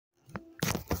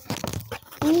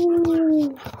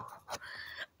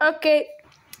Okay,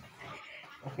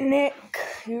 Nick,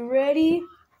 you ready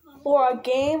for a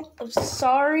game of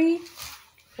Sorry?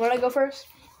 Want to go first?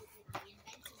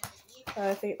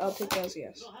 I think I'll take those,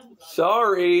 yes.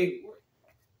 Sorry.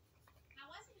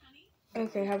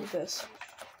 Okay, how about this?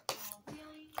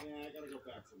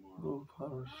 Move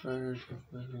upon return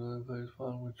to another player's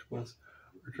pawn, which must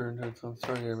return to its own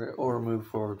starting area, or move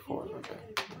forward 4. Okay.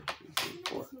 1, 2, 3,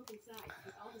 4.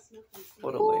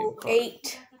 What a lame card.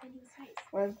 8.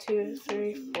 1, 2,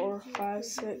 3, 4, 5,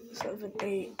 6, 7,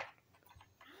 8.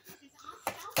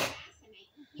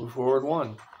 Move forward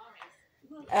 1.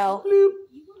 L. Bloop.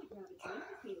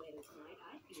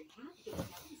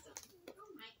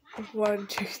 1,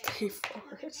 2, 3,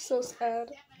 4. It's so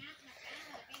sad.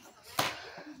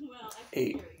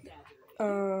 8.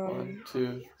 1,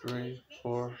 2, 3,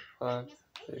 4, 5,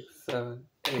 6, 7,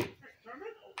 8.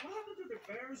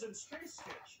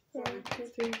 1, 2,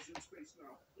 3.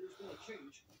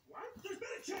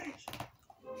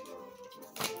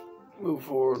 Move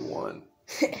forward 1.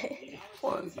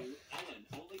 1.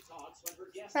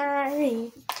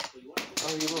 Sorry.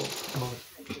 Oh, you will. Come on.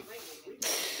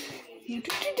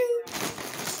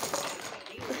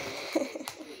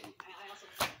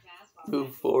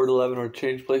 Move forward 11 or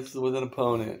change places with an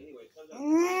opponent.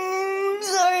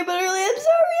 Sorry, but really, I'm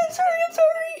sorry.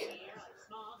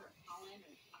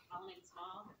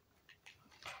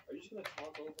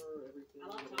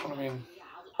 I mean,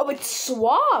 Oh, it's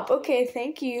swap. Okay,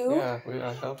 thank you. yeah,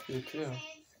 I helped you too.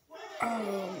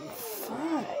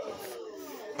 5.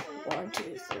 1,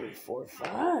 2, 3, 4, 5.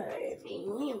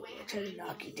 Ooh, trying to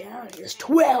knock you down. Here's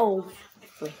 12. What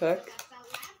the heck?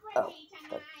 Oh,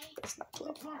 that's not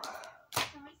 12.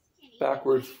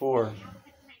 Backwards 4.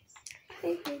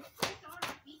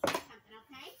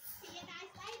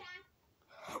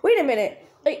 Wait a minute.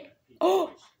 Like, oh,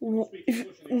 1,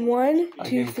 2, I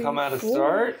can 3, come out of 4.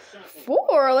 start?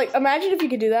 4. Like, imagine if you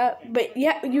could do that. But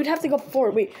yeah, you'd have to go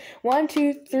forward. Wait, 1,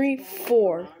 2, 3,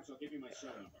 4.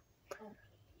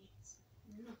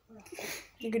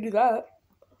 You could do that.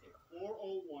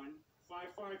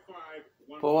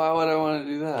 But why would I want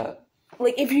to do that?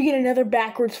 Like, if you get another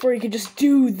backwards 4, you could just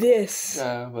do this.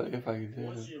 Yeah, but if I could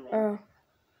do it. Oh.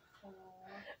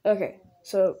 Okay,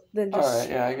 so then just... Alright,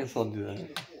 yeah, I guess I'll do that.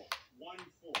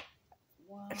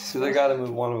 So they gotta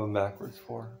move one of them backwards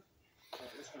 4.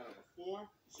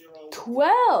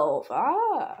 12.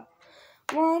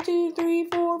 1, 2, 3,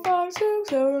 4, 5, 6,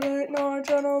 7, 8, 9,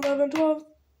 10, 11, 12.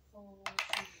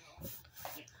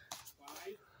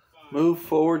 Move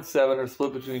forward 7 or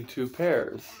split between 2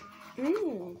 pairs.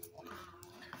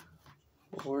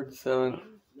 Forward 7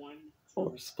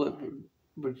 or split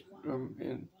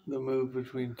in the move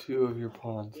between 2 of your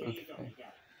pawns. Okay.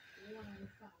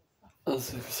 Let's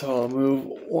see. So I'll move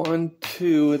 1,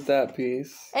 2 with that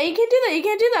piece. Hey, you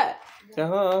can't do that.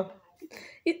 Uh-huh.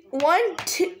 1,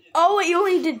 2. Oh, wait, you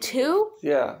only did 2?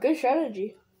 Yeah. Good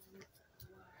strategy.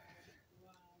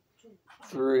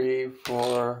 3,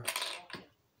 4,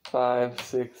 5,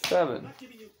 6, 7.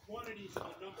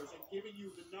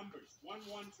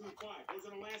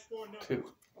 2.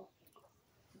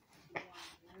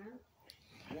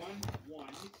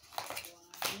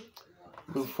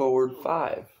 Move forward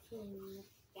 5.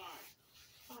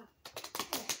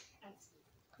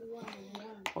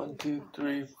 1, 2,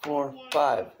 3, 4,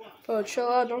 5. Oh, chill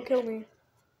out. Don't kill me.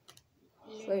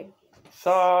 Wait.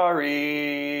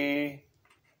 Sorry.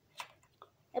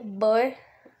 Hey, boy.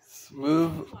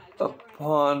 Move a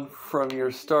pawn from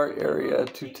your start area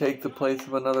to take the place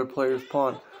of another player's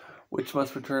pawn, which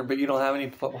must return, but you don't have any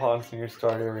pawns in your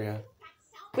start area.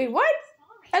 Wait, what?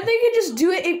 I think you can just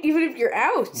do it even if you're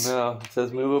out. No, it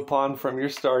says move a pawn from your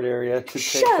start area to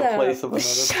take the place of another.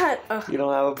 Shut up. You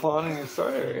don't have a pawn in your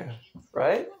start area,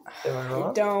 right? Am I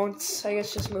wrong? Don't. I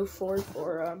guess just move forward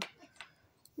for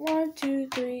 1, 2,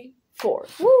 3, 4.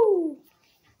 Woo!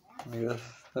 I guess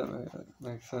that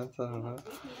makes sense. I don't know.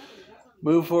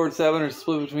 Move forward 7 or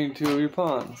split between 2 of your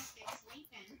pawns.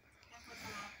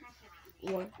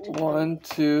 1,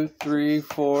 2, 3,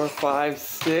 4, 5,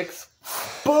 6.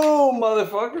 Boom,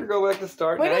 motherfucker! Go back to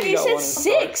start. Wait, now no, you said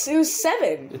 6. It was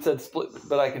 7. It said split,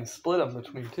 but I can split them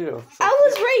between 2. So I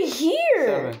was right here.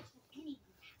 7.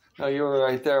 No, you were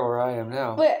right there where I am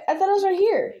now. But I thought I was right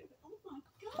here.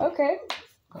 Okay.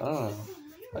 I don't know.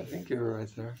 I think you were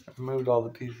right there. I moved all the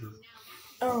pieces.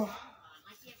 Oh.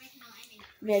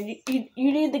 Man, you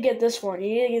need to get this one.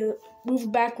 You need to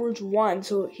move backwards 1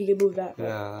 so he can move that.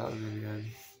 Yeah, that would be good.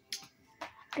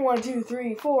 1, 2,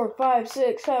 3, 4, 5,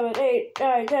 6, 7, 8,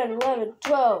 9, 10, 11,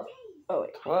 12. Oh,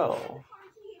 wait. 12.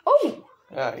 Oh!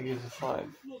 Yeah, you get to slide.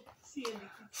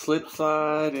 Slip,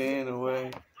 slide, in,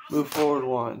 away. Move forward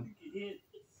 1.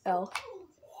 L.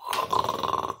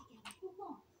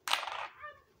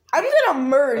 I'm gonna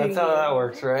murder you. That's how that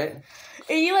works, right?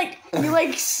 And you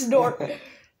like snort.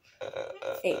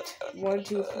 8. 1,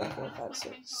 2, 3, 4, 5,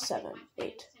 6, 7,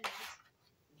 8.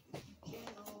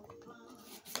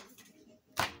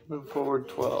 Move forward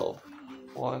 12.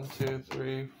 1, 2,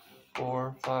 3,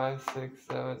 4, 5, 6,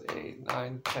 7, 8,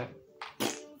 9, 10.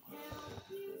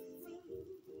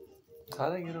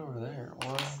 How'd I get over there?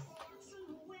 1,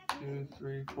 2,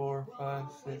 3, 4, 5,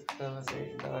 6, 7,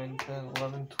 8, 9, 10,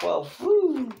 11, 12.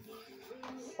 Woo!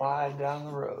 Slide down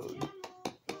the road.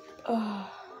 Holy,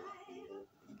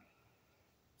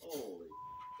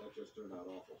 that just turned out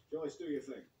awful. Joyce, do your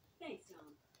thing. Thanks,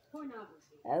 Tom.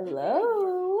 Pornography.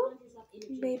 Hello.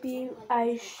 Maybe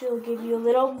I shall give you a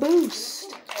little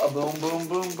boost. A boom, boom,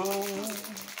 boom, boom.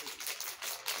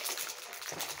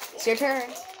 It's your turn.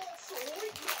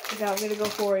 Okay, I'm gonna go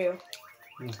for you.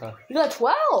 Okay. You got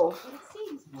 12. But it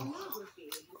seems pornography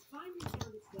has finally found its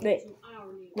way Wait. to our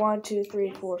neighborhood. 1, 2,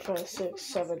 3, 4, 5, 6,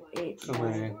 7, 8, Too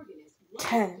many.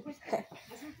 10. Has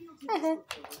revealed to this reporter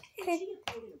that she appeared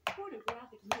in a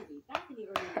pornographic movie back in the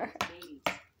early 1980s.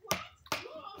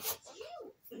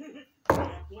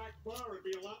 Black bar would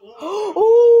be a lot lower.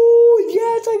 Oh,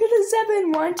 yes, I got a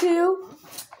 7. 1, 2,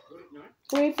 Would it not?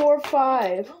 3, 4,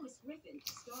 5. Lois Griffin,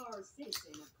 star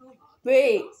citizen of Quahog.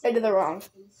 Wait, I did that wrong.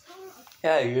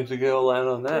 Yeah, you get to go land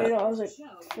on Wait, that. no, I was like Show,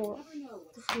 4. you never know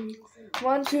what's 3.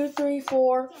 1, 2, 3,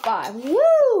 4, 5.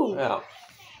 Woo! Yeah.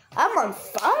 I'm on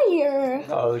fire.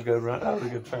 That was a good run. That was a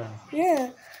good turn.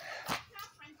 Yeah.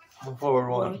 Move forward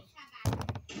 1.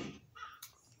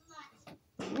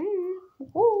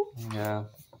 Woo. Yeah.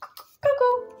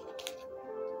 Go.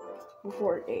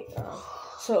 Before 8.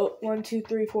 So 1, 2,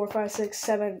 3, 4, 5, 6,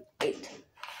 7, 8.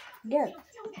 Again.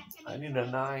 I need a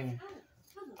 9.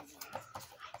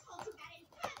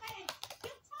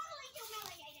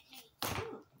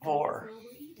 Four.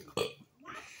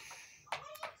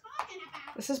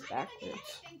 This is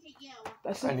backwards.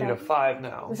 This is I need a 5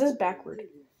 now. This is backward.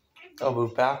 I'll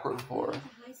move backward 4.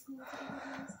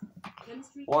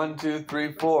 1, 2,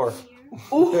 3, 4.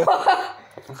 Ooh.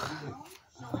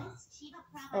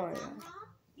 Oh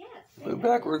yeah. Move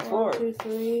backwards 4. 1, 2,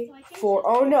 3, 4.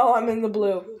 Oh no, I'm in the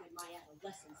blue.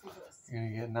 You're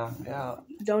gonna get knocked out.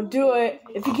 Don't do it.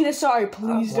 If you get a sorry,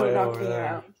 please I'm don't way knock over me there.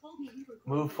 out.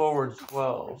 Move forward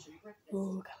 12.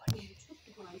 Ooh, God.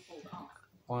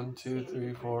 1, 2,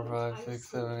 3, 4, 5, 6,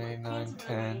 7, 8, 9,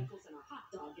 10.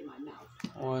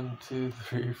 1, 2,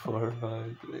 3, 4,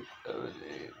 5, 6, 7,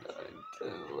 8, 9, 10,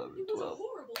 11, 12.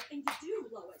 Horrible thing to do,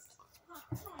 Lois.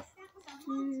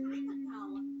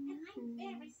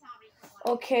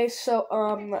 Okay, so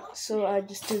I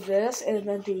just do this and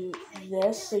then do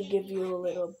this to give you a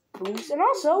little boost, and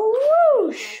also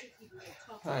whoosh.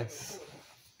 Nice.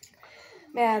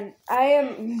 Man, I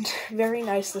am very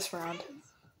nice this round.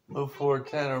 Move forward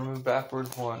 10 or move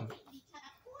backwards 1.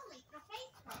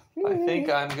 I think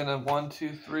I'm gonna 1,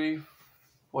 2, 3.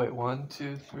 Wait, 1,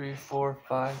 2, 3, 4,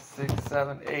 5, 6,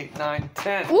 7, 8, 9,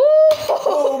 10. Woo!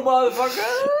 Oh,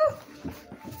 motherfucker!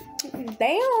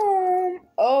 Damn.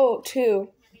 Oh, 2.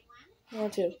 1,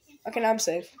 2. Okay, now I'm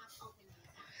safe.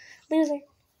 Losing.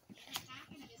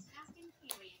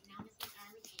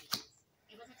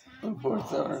 Move forward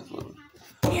 7 or move.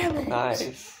 Damn it.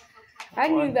 Nice. I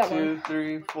knew that 1, one. 2,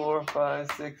 3, 4,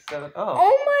 5, 6, 7. Oh.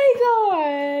 Oh my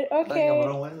god. I think I'm Okay.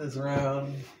 gonna win this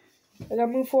round. I gotta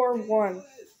move forward 1.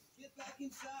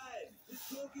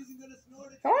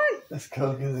 Come on. This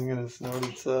Coke isn't gonna snort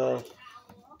itself.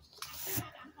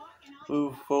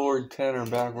 Move forward 10 or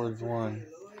backwards 1.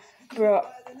 Bro,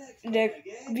 Nick,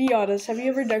 be honest. Have you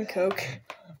ever done coke?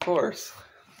 Of course.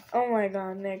 Oh my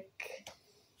god, Nick.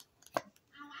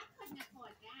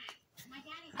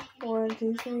 1,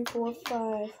 2, 3, 4,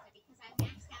 5.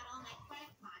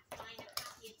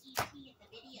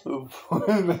 Move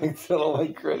forward max out all my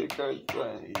credit cards.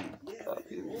 Trying to eat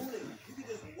copies.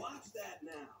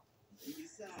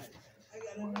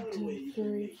 1, 2,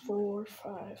 3, 4,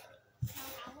 5.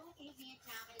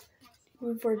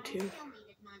 Move forward 2.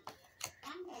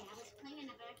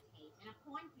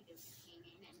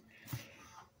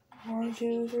 1,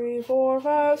 2, 3, 4,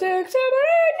 5, 6, 7, 8,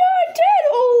 9, 10.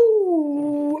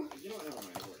 Oh!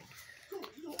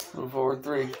 Move forward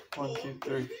 3. 1, 2,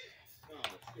 3.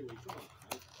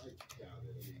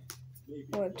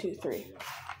 1, 2, 3.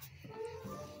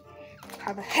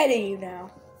 I'm ahead of you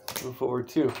now. Move forward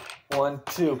 2. 1,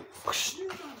 2.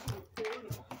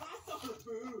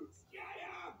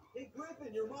 Hey,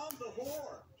 Griffin, your mom's a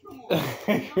whore.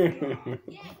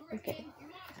 Okay.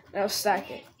 Now stack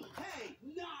it.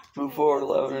 Move forward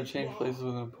 11 or change places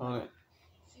with an opponent.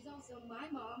 She's also my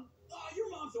mom. Oh, your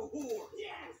mom's a whore.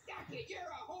 Yeah, suck it. You're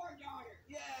a whore daughter.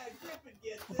 Yeah, Griffin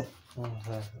gets it.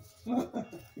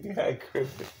 Yeah,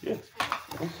 Griffin. Yeah.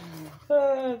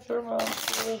 It's her mom.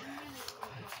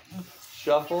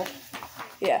 Shuffle.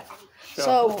 Yeah.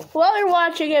 Shuffle. So while you're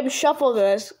watching him shuffle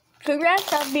this,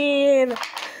 congrats on being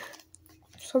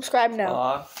subscribed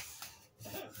now.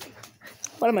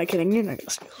 What am I kidding? You're not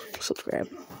gonna subscribe.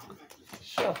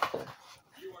 Shuffle.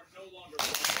 You are no longer in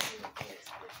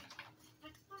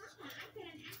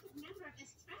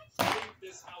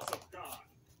this house of God.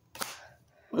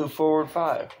 Move forward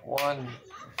 5. 1,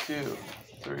 2,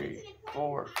 3,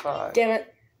 4, 5. Damn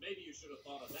it. Maybe you should have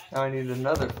thought of that. Now I need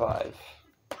another 5.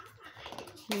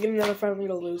 You give me another 5, I'm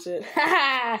gonna lose it.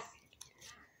 Ha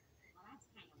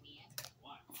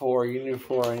 4. You need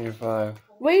 4. I need 5.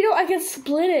 Wait, no, I can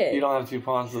split it. You don't have 2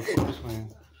 pawns to switch between.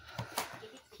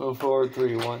 Move forward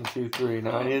 3. 1, 2, 3.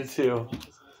 Now I need 2.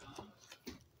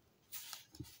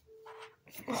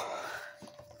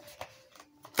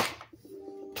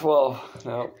 $12.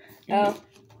 No. Oh.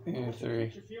 You need 3.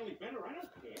 If you're feeling better, I don't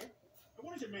care.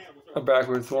 What is your man with her? A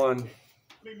backwards 1. I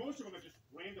mean, most of them are just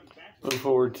random backwards. Move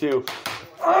forward 2.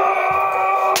 Oh!